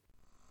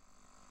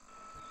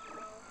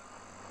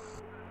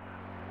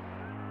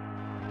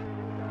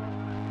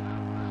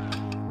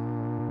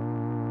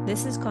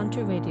This is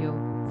Contra Radio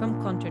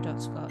from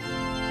Contra.Scot.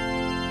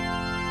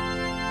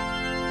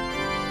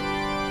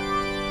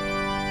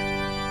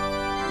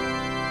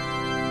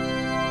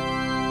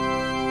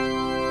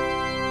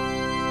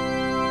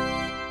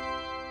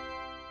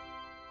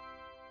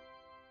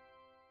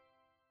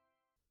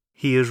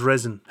 He is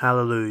risen,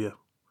 hallelujah.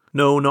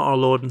 No, not our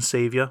Lord and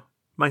Saviour.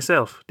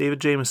 Myself,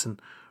 David Jameson,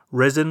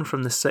 risen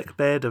from the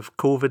sickbed of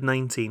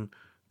COVID-19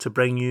 to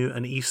bring you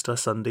an Easter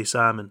Sunday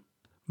sermon.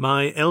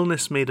 My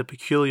illness made a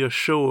peculiar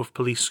show of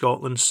Police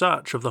Scotland's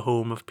search of the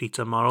home of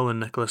Peter Murrell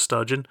and Nicola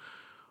Sturgeon.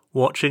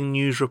 Watching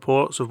news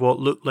reports of what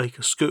looked like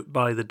a scoop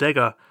by the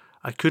digger,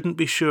 I couldn't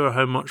be sure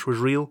how much was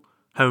real,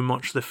 how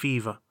much the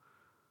fever.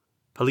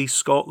 Police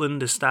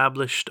Scotland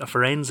established a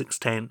forensics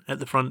tent at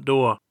the front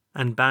door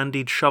and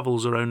bandied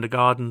shovels around a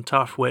garden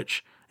turf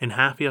which, in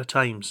happier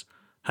times,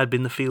 had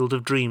been the field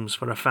of dreams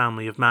for a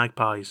family of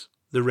magpies.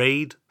 The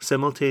raid,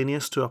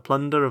 simultaneous to a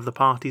plunder of the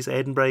party's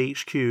Edinburgh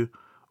HQ,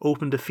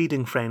 opened a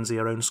feeding frenzy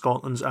around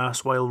Scotland's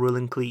erstwhile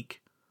ruling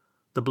clique.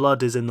 The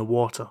blood is in the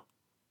water,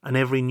 and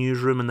every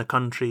newsroom in the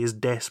country is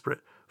desperate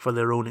for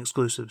their own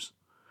exclusives.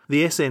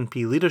 The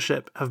SNP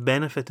leadership have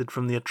benefited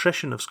from the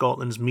attrition of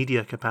Scotland's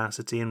media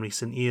capacity in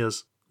recent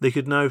years. They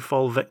could now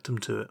fall victim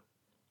to it.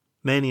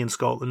 Many in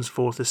Scotland's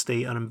Fourth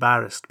Estate are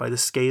embarrassed by the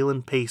scale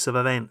and pace of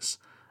events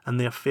and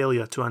their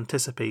failure to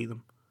anticipate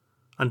them.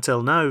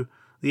 Until now,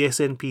 the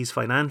SNP's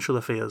financial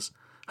affairs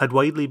had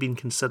widely been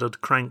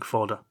considered crank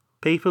fodder.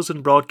 Papers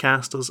and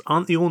broadcasters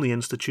aren't the only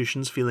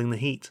institutions feeling the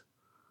heat.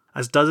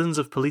 As dozens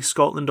of Police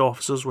Scotland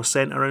officers were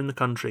sent around the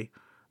country,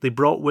 they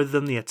brought with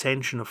them the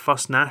attention of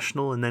first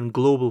national and then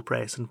global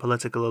press and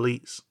political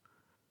elites.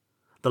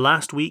 The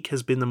last week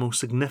has been the most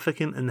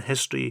significant in the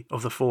history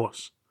of the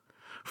force.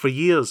 For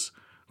years,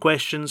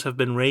 questions have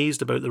been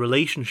raised about the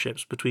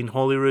relationships between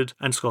Holyrood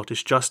and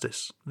Scottish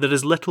Justice. There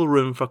is little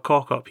room for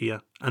cock-up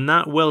here, and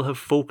that will have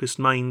focused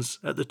minds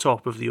at the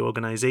top of the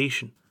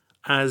organisation.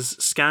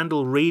 As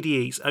scandal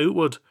radiates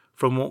outward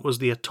from what was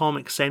the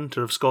atomic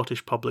centre of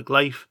Scottish public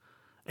life,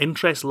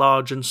 interests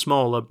large and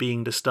small are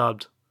being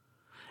disturbed.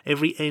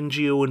 Every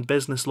NGO and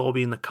business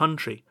lobby in the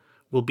country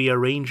will be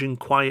arranging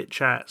quiet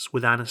chats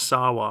with Anas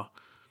Sarwar.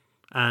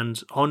 And,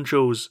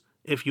 honchos,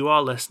 if you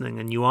are listening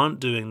and you aren't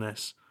doing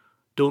this,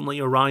 don't let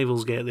your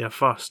rivals get there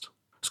first.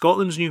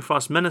 Scotland's new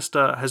First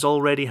Minister has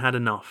already had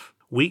enough.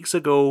 Weeks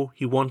ago,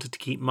 he wanted to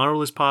keep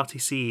Murrell as party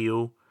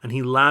CEO, and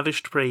he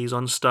lavished praise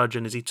on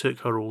Sturgeon as he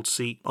took her old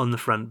seat on the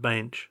front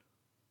bench.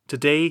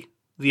 Today,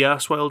 the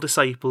erstwhile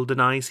disciple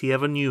denies he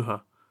ever knew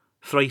her,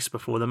 thrice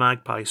before the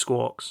magpie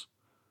squawks.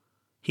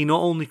 He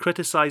not only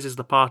criticises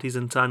the party's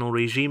internal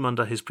regime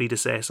under his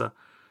predecessor,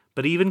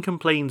 but even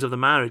complains of the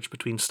marriage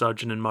between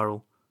Sturgeon and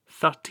Murrell,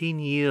 13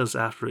 years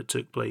after it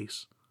took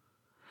place.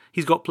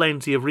 He's got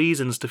plenty of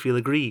reasons to feel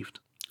aggrieved.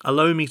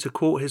 Allow me to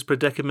quote his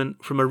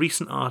predicament from a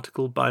recent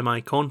article by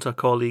my Contra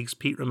colleagues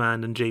Pete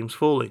Remand and James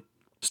Foley.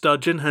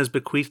 Sturgeon has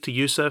bequeathed to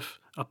Yousaf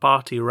a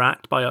party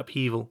racked by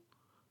upheaval,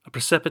 a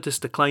precipitous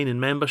decline in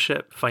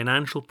membership,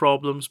 financial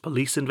problems,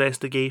 police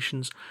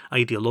investigations,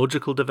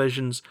 ideological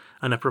divisions,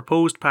 and a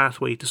proposed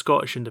pathway to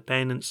Scottish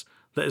independence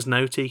that is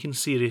now taken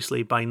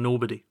seriously by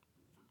nobody.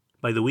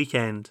 By the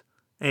weekend,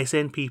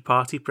 SNP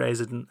party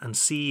president and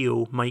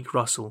CEO Mike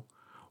Russell,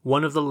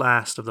 one of the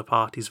last of the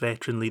party's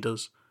veteran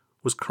leaders,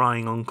 was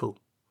crying uncle.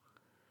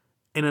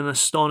 In an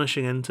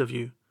astonishing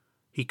interview,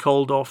 he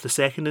called off the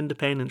second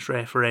independence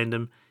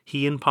referendum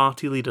he and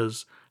party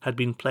leaders had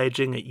been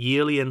pledging at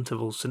yearly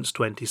intervals since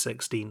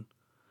 2016.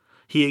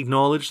 He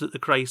acknowledged that the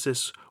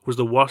crisis was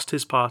the worst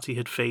his party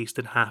had faced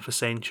in half a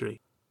century.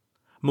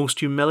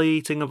 Most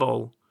humiliating of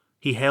all,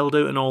 he held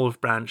out an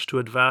olive branch to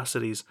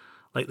adversaries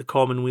like the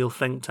Commonweal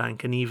think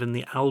tank and even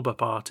the Alba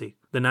Party,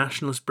 the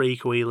nationalist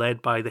breakaway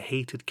led by the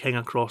hated king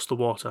across the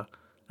water,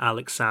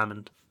 Alex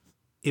Salmond.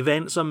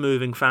 Events are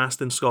moving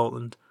fast in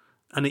Scotland,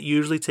 and it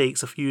usually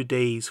takes a few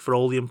days for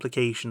all the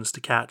implications to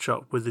catch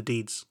up with the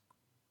deeds.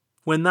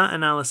 When that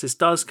analysis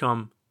does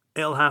come,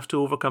 it'll have to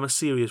overcome a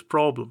serious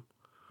problem.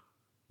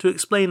 To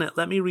explain it,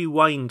 let me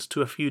rewind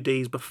to a few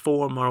days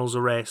before Murrell's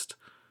arrest,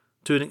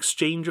 to an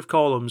exchange of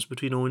columns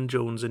between Owen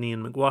Jones and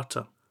Ian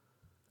McWhirter.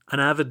 An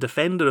avid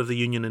defender of the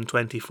Union in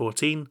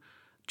 2014,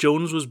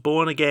 Jones was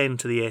born again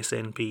to the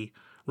SNP,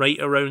 right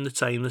around the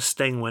time the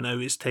sting went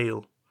out its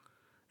tail.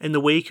 In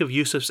the wake of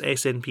Yousaf's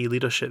SNP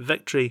leadership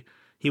victory,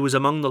 he was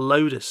among the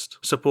loudest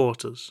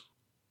supporters.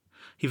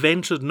 He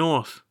ventured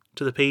north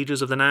to the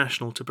pages of the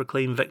National to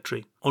proclaim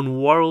victory,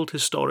 on world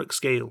historic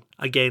scale,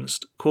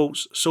 against,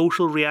 quotes,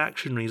 social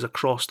reactionaries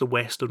across the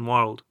Western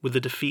world, with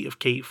the defeat of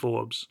Kate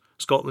Forbes,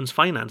 Scotland's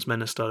finance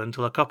minister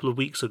until a couple of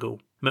weeks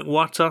ago.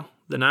 McWhirter,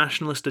 the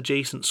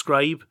nationalist-adjacent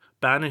scribe,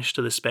 banished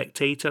to the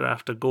Spectator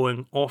after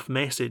going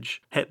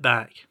off-message, hit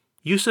back.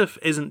 Yousaf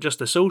isn't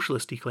just a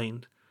socialist, he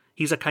claimed.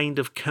 He's a kind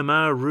of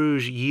Khmer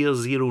Rouge Year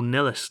Zero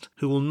nihilist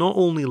who will not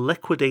only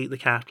liquidate the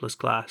capitalist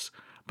class,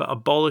 but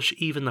abolish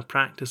even the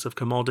practice of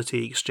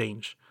commodity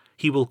exchange.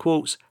 He will,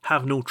 quotes,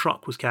 have no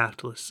truck with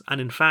capitalists,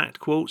 and in fact,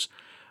 quotes,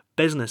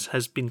 business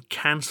has been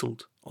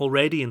cancelled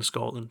already in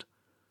Scotland.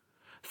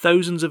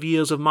 Thousands of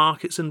years of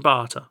markets and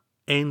barter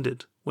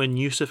ended when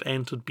Yusuf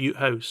entered Butte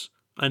House,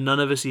 and none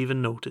of us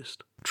even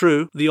noticed.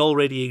 True, the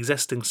already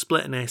existing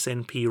split in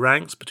SNP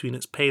ranks between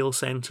its pale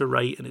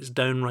centre-right and its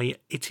downright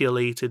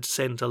etiolated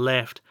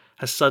centre-left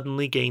has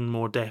suddenly gained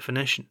more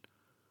definition.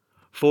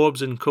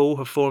 Forbes and co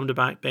have formed a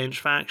backbench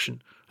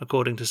faction,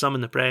 according to some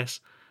in the press,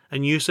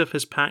 and Yusuf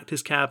has packed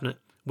his cabinet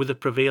with the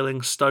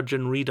prevailing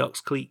Sturgeon Redux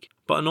clique.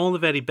 But on all the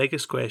very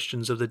biggest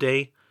questions of the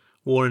day,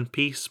 war and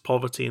peace,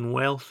 poverty and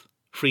wealth,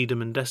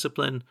 freedom and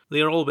discipline,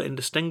 they are all but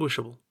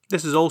indistinguishable.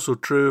 This is also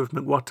true of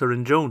McWhirter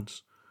and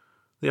Jones.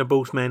 They are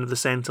both men of the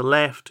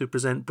centre-left who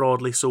present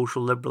broadly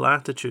social liberal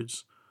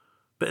attitudes.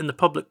 But in the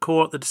public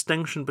court, the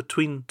distinction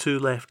between two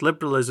left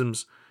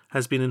liberalisms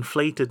has been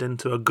inflated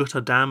into a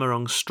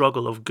Götterdämmerung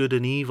struggle of good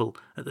and evil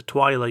at the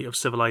twilight of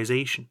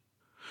civilization.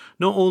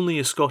 Not only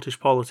is Scottish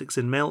politics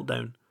in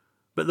meltdown,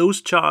 but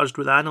those charged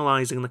with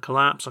analysing the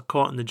collapse are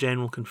caught in the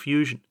general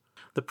confusion.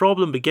 The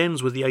problem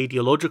begins with the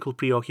ideological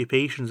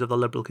preoccupations of the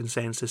liberal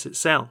consensus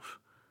itself.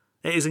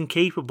 It is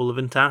incapable of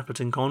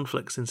interpreting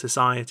conflicts in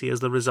society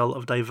as the result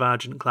of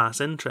divergent class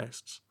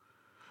interests.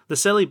 The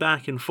silly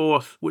back and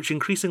forth, which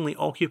increasingly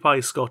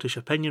occupies Scottish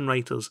opinion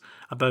writers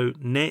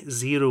about net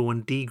zero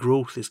and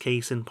degrowth, is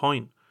case in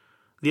point.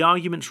 The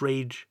arguments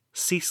rage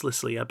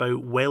ceaselessly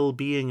about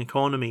well-being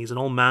economies and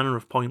all manner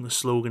of pointless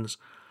slogans,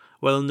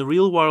 while in the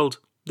real world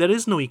there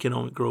is no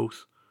economic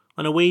growth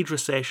and a wage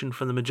recession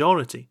for the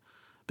majority,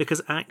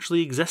 because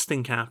actually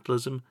existing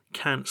capitalism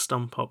can't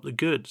stump up the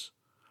goods.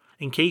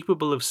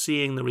 Incapable of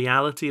seeing the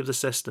reality of the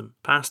system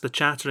past the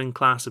chattering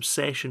class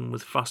obsession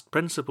with first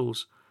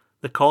principles,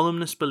 the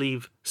columnists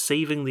believe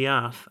saving the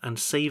earth and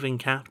saving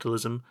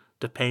capitalism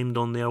depend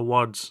on their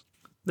words.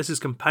 This is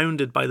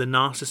compounded by the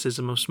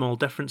narcissism of small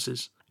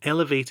differences,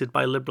 elevated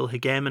by liberal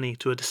hegemony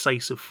to a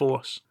decisive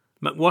force.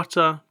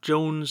 McWhirter,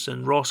 Jones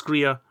and Ross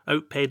Greer,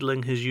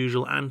 outpeddling his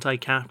usual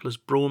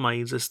anti-capitalist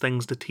bromides as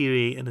things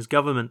deteriorate in his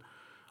government,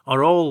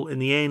 are all, in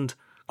the end,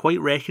 quite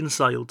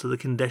reconciled to the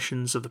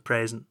conditions of the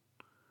present.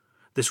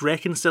 This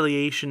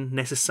reconciliation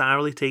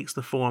necessarily takes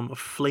the form of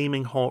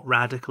flaming hot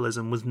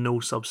radicalism with no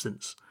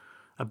substance,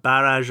 a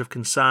barrage of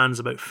concerns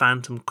about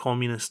phantom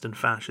communist and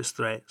fascist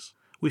threats.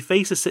 We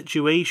face a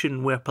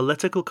situation where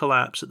political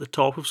collapse at the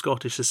top of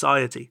Scottish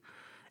society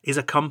is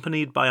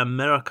accompanied by a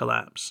mirror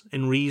collapse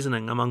in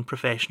reasoning among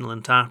professional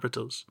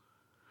interpreters.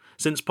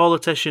 Since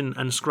politician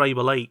and scribe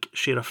alike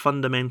share a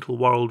fundamental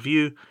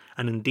worldview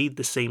and indeed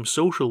the same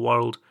social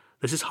world,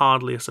 this is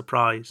hardly a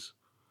surprise.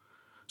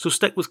 So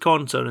stick with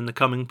Conter in the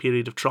coming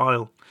period of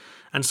trial,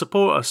 and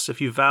support us if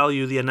you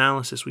value the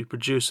analysis we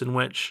produce, in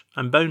which,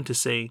 I'm bound to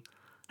say,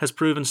 has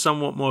proven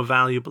somewhat more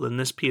valuable in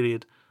this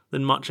period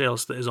than much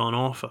else that is on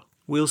offer.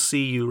 We'll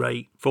see you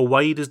right, for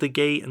wide is the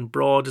gate and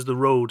broad is the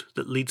road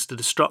that leads to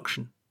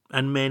destruction,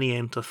 and many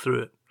enter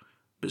through it.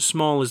 But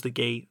small is the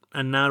gate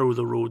and narrow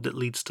the road that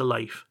leads to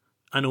life,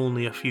 and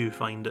only a few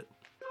find it.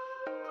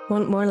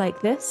 Want more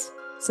like this?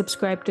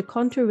 Subscribe to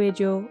Contour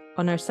Radio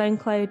on our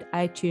SoundCloud,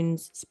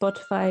 iTunes,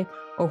 Spotify,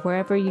 or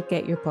wherever you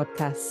get your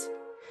podcasts.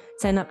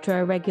 Sign up to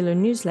our regular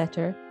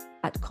newsletter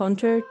at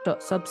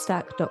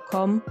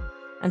contour.substack.com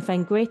and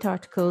find great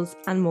articles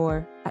and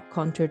more at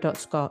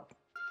contour.scot.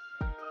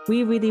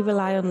 We really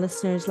rely on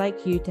listeners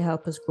like you to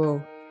help us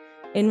grow.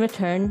 In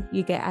return,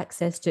 you get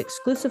access to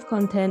exclusive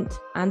content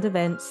and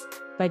events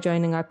by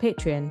joining our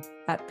Patreon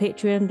at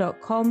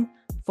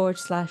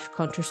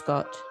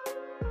patreon.com/ContoursScot.